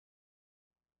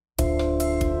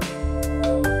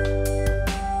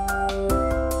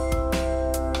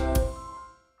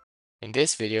In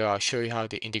this video, I'll show you how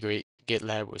to integrate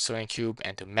GitLab with SonarQube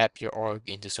and to map your org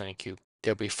into SonarQube.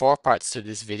 There'll be 4 parts to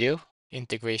this video: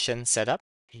 integration setup,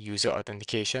 user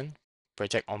authentication,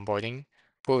 project onboarding,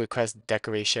 pull request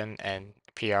decoration, and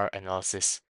PR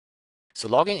analysis. So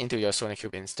log in into your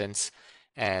SonarQube instance,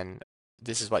 and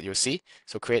this is what you'll see.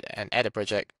 So create and add a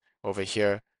project over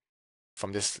here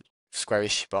from this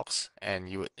squarish box, and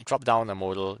you would drop down a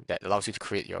modal that allows you to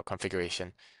create your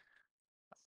configuration.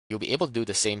 You'll be able to do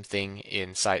the same thing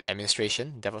inside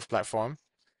administration, DevOps platform,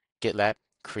 GitLab,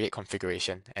 create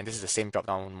configuration, and this is the same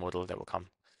drop-down modal that will come.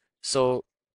 So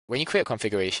when you create a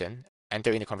configuration,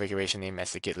 enter in the configuration name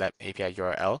as the GitLab API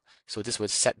URL. So this would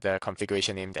set the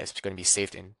configuration name that's going to be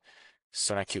saved in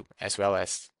SonarQube, as well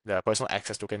as the personal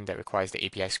access token that requires the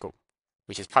API scope,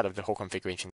 which is part of the whole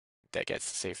configuration that gets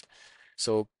saved.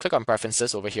 So click on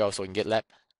Preferences over here also in GitLab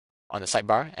on the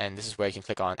sidebar, and this is where you can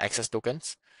click on Access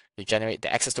Tokens. You generate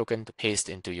the access token to paste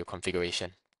into your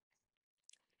configuration.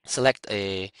 Select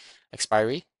a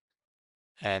expiry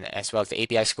and as well as the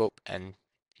API scope, and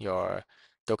your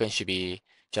token should be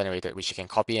generated, which you can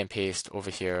copy and paste over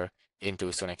here into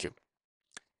SonarQube.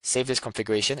 Save this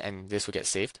configuration and this will get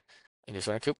saved into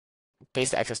SonarQube.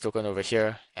 Paste the access token over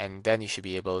here, and then you should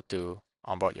be able to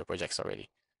onboard your projects already.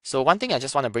 So one thing I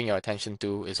just want to bring your attention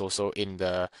to is also in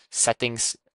the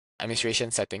settings,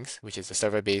 administration settings, which is the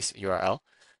server-based URL.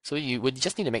 So you would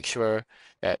just need to make sure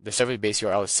that the server-based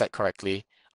URL is set correctly,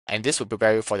 and this will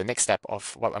prepare you for the next step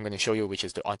of what I'm going to show you, which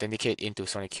is to authenticate into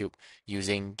SonarQube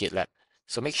using GitLab.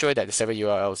 So make sure that the server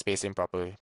URL is pasted in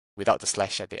properly without the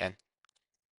slash at the end.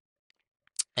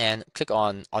 And click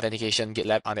on Authentication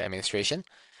GitLab under Administration,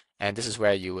 and this is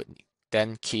where you would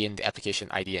then key in the application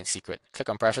ID and secret. Click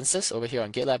on Preferences over here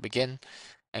on GitLab again,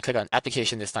 and click on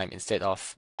Application this time instead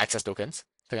of Access Tokens.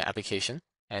 Click on Application,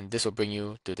 and this will bring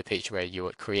you to the page where you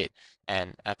would create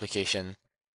an application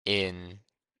in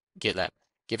GitLab.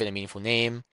 Give it a meaningful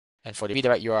name, and for the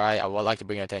redirect URI, I would like to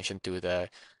bring your attention to the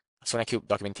SonarQube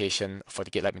documentation for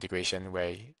the GitLab integration,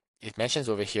 where it mentions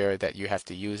over here that you have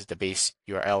to use the base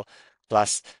URL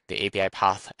plus the API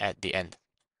path at the end.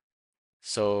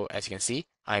 So as you can see,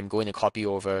 I'm going to copy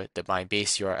over my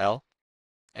base URL,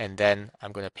 and then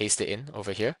I'm going to paste it in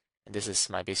over here. And this is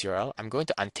my base URL. I'm going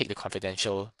to untick the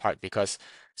confidential part because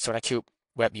SonarQube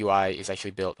Web UI is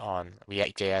actually built on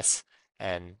React.js,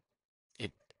 and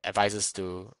it advises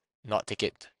to not tick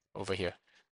it over here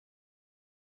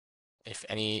if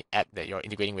any app that you're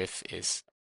integrating with is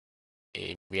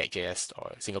a React.js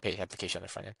or single page application on the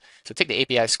front end. So take the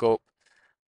API scope.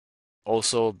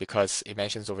 Also, because it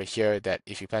mentions over here that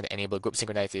if you plan to enable group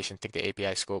synchronization, take the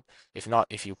API scope. If not,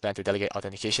 if you plan to delegate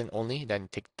authentication only, then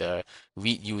take the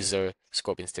read user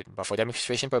scope instead. But for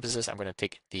demonstration purposes, I'm going to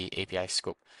take the API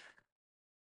scope.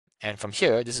 And from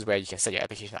here, this is where you can set your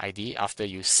application ID after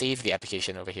you save the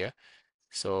application over here.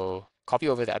 So copy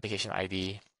over the application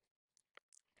ID,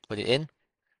 put it in,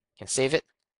 you can save it,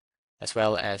 as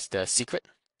well as the secret.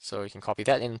 So you can copy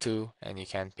that into, and you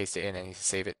can paste it in and you can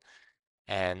save it.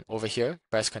 And over here,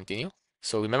 press continue.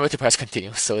 So remember to press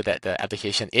continue so that the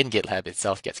application in GitLab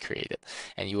itself gets created.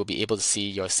 And you will be able to see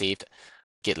your saved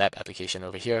GitLab application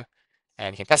over here.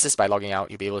 And you can test this by logging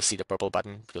out. You'll be able to see the purple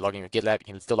button to log in with GitLab.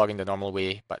 You can still log in the normal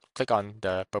way, but click on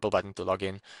the purple button to log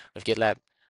in with GitLab.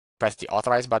 Press the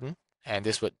authorize button, and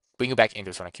this would bring you back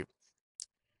into SonarQube.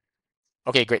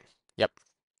 Okay, great. Yep.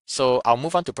 So I'll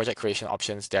move on to project creation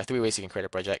options. There are 3 ways you can create a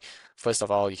project. First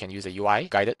of all, you can use a UI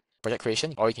guided project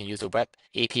creation, or you can use the web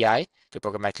API to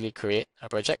programmatically create a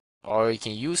project, or you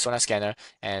can use Sonar Scanner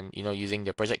and using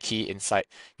the project key inside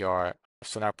your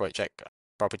Sonar project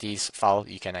properties file,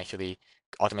 you can actually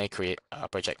automatically create a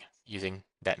project using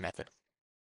that method.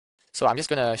 So I'm just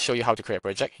going to show you how to create a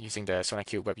project using the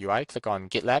SonarQube web UI. Click on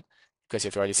GitLab because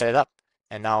you've already set it up,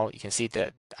 and now you can see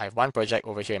that I have one project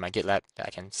over here in my GitLab that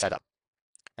I can set up.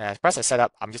 And as press set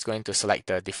up, I'm just going to select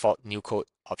the default new code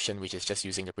option, which is just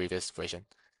using the previous version.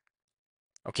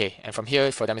 Okay, and from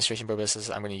here, for demonstration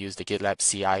purposes, I'm going to use the GitLab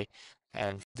CI,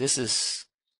 and this is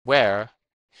where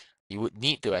you would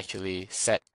need to actually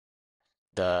set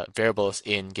the variables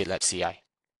in GitLab CI.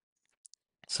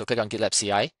 So click on GitLab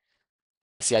CI,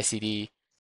 CI/CD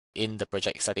in the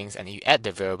project settings, and you add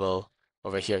the variable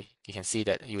over here. You can see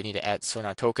that you need to add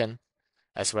Sonar token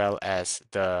as well as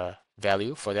the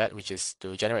value for that, which is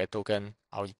to generate a token.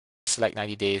 I'll select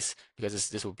 90 days because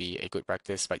this will be a good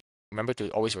practice, but remember to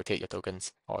always rotate your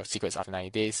tokens or secrets after 90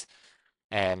 days.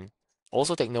 And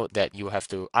also take note that you have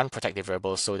to unprotect the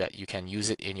variables so that you can use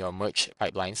it in your merge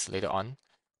pipelines later on.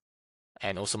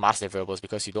 And also mask the variables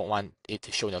because you don't want it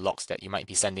to show in the logs that you might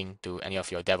be sending to any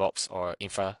of your DevOps or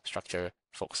infrastructure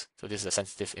folks. So this is a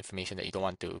sensitive information that you don't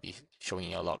want to be showing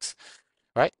in your logs.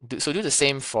 right? So do the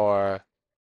same for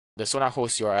the Sonar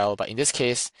host URL, but in this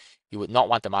case, you would not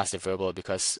want to mask the variable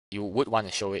because you would want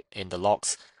to show it in the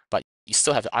logs, but you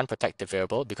still have to unprotect the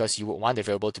variable because you would want the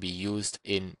variable to be used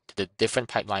in the different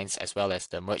pipelines as well as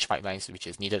the merge pipelines, which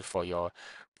is needed for your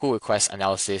pull request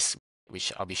analysis,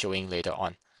 which I'll be showing later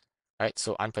on, right?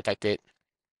 So unprotect it,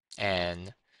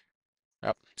 and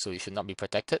yep, so it should not be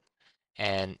protected,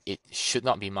 and it should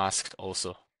not be masked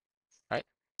also, right?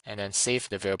 And then save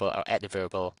the variable or add the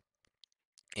variable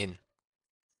in,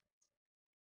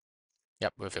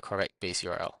 yep, with the correct base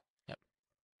URL. Yep.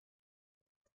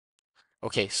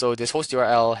 Okay, so this host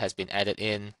URL has been added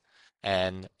in,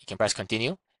 and you can press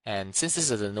continue. And since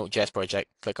this is a Node.js project,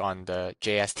 click on the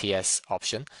JSTS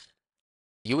option.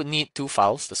 You would need two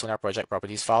files, the Sonar project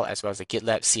properties file as well as the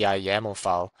GitLab CI YAML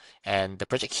file. And the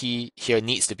project key here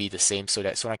needs to be the same so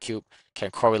that SonarQube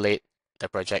can correlate the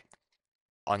project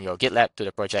on your GitLab to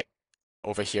the project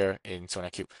over here in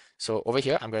SonarQube. So over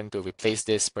here, I'm going to replace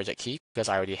this project key because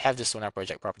I already have the Sonar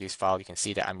project properties file. You can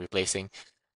see that I'm replacing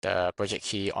the project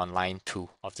key on line 2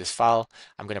 of this file.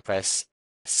 I'm going to press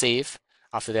save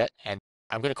after that, and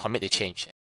I'm going to commit the change.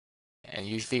 And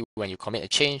usually when you commit a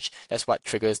change, that's what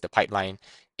triggers the pipeline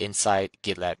inside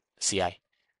GitLab CI.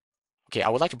 Okay, I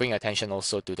would like to bring your attention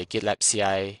also to the GitLab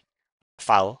CI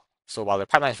file. So while the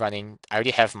pipeline is running, I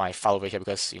already have my file over here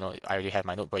because I already have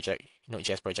my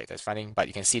Node.js project that's running, but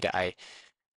you can see that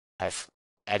I've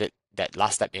added that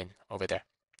last step in over there.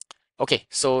 Okay,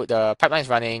 so the pipeline is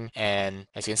running, and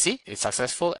as you can see, it's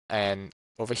successful. And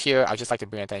over here, I'd just like to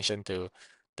bring attention to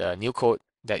the new code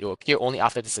that will appear only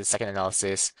after this second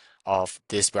analysis of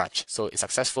this branch. So it's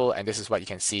successful, and this is what you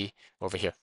can see over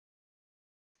here.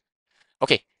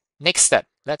 Okay, next step,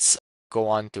 let's go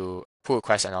on to pull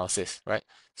request analysis, right?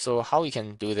 So how you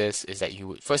can do this is that you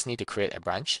would first need to create a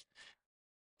branch.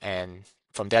 And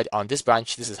from there, on this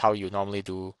branch, this is how you normally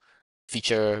do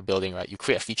feature building, right? You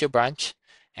create a feature branch,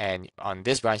 and on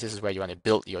this branch, this is where you want to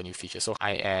build your new feature. So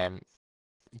I am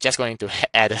just going to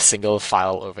add a single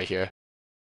file over here.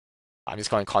 I'm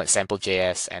just going to call it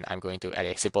sample.js, and I'm going to add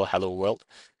a simple hello world.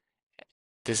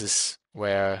 This is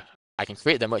where I can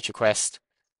create the merge request.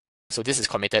 So this is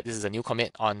committed. This is a new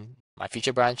commit on my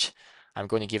feature branch. I'm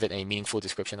going to give it a meaningful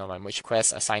description of my merge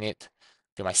request, assign it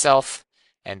to myself,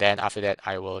 and then after that,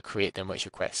 I will create the merge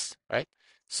request, right?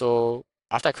 So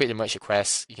after I create the merge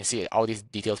request, you can see all these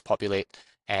details populate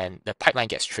and the pipeline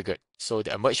gets triggered. So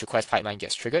the merge request pipeline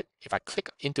gets triggered. If I click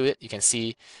into it, you can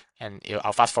see, and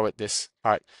I'll fast forward this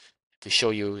part to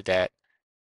show you that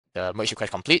the merge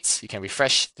request completes. You can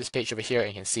refresh this page over here and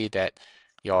you can see that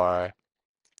your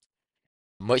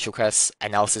merge request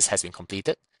analysis has been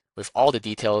completed with all the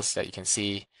details that you can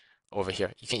see over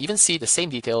here. You can even see the same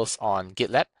details on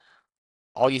GitLab.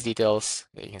 All these details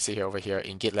that you can see here over here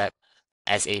in GitLab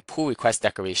as a pull request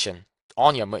declaration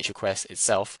on your merge request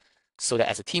itself, so that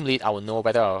as a team lead, I will know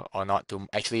whether or not to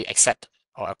actually accept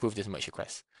or approve this merge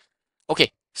request.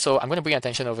 Okay, so I'm going to bring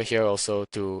attention over here also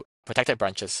to protected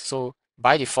branches. So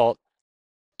by default,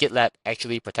 GitLab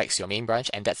actually protects your main branch,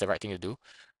 and that's the right thing to do.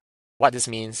 What this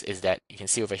means is that you can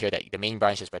see over here that the main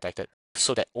branch is protected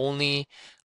so that only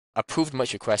approved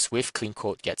merge requests with clean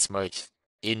code gets merged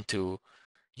into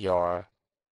your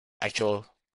actual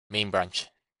main branch.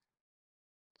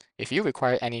 If you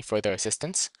require any further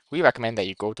assistance, we recommend that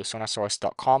you go to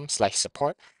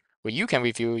sonarsource.com/support, where you can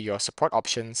review your support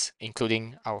options,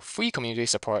 including our free community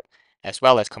support, as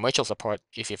well as commercial support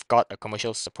if you've got a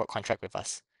commercial support contract with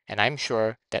us. And I'm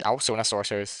sure that our Sonar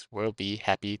sourcers will be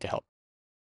happy to help.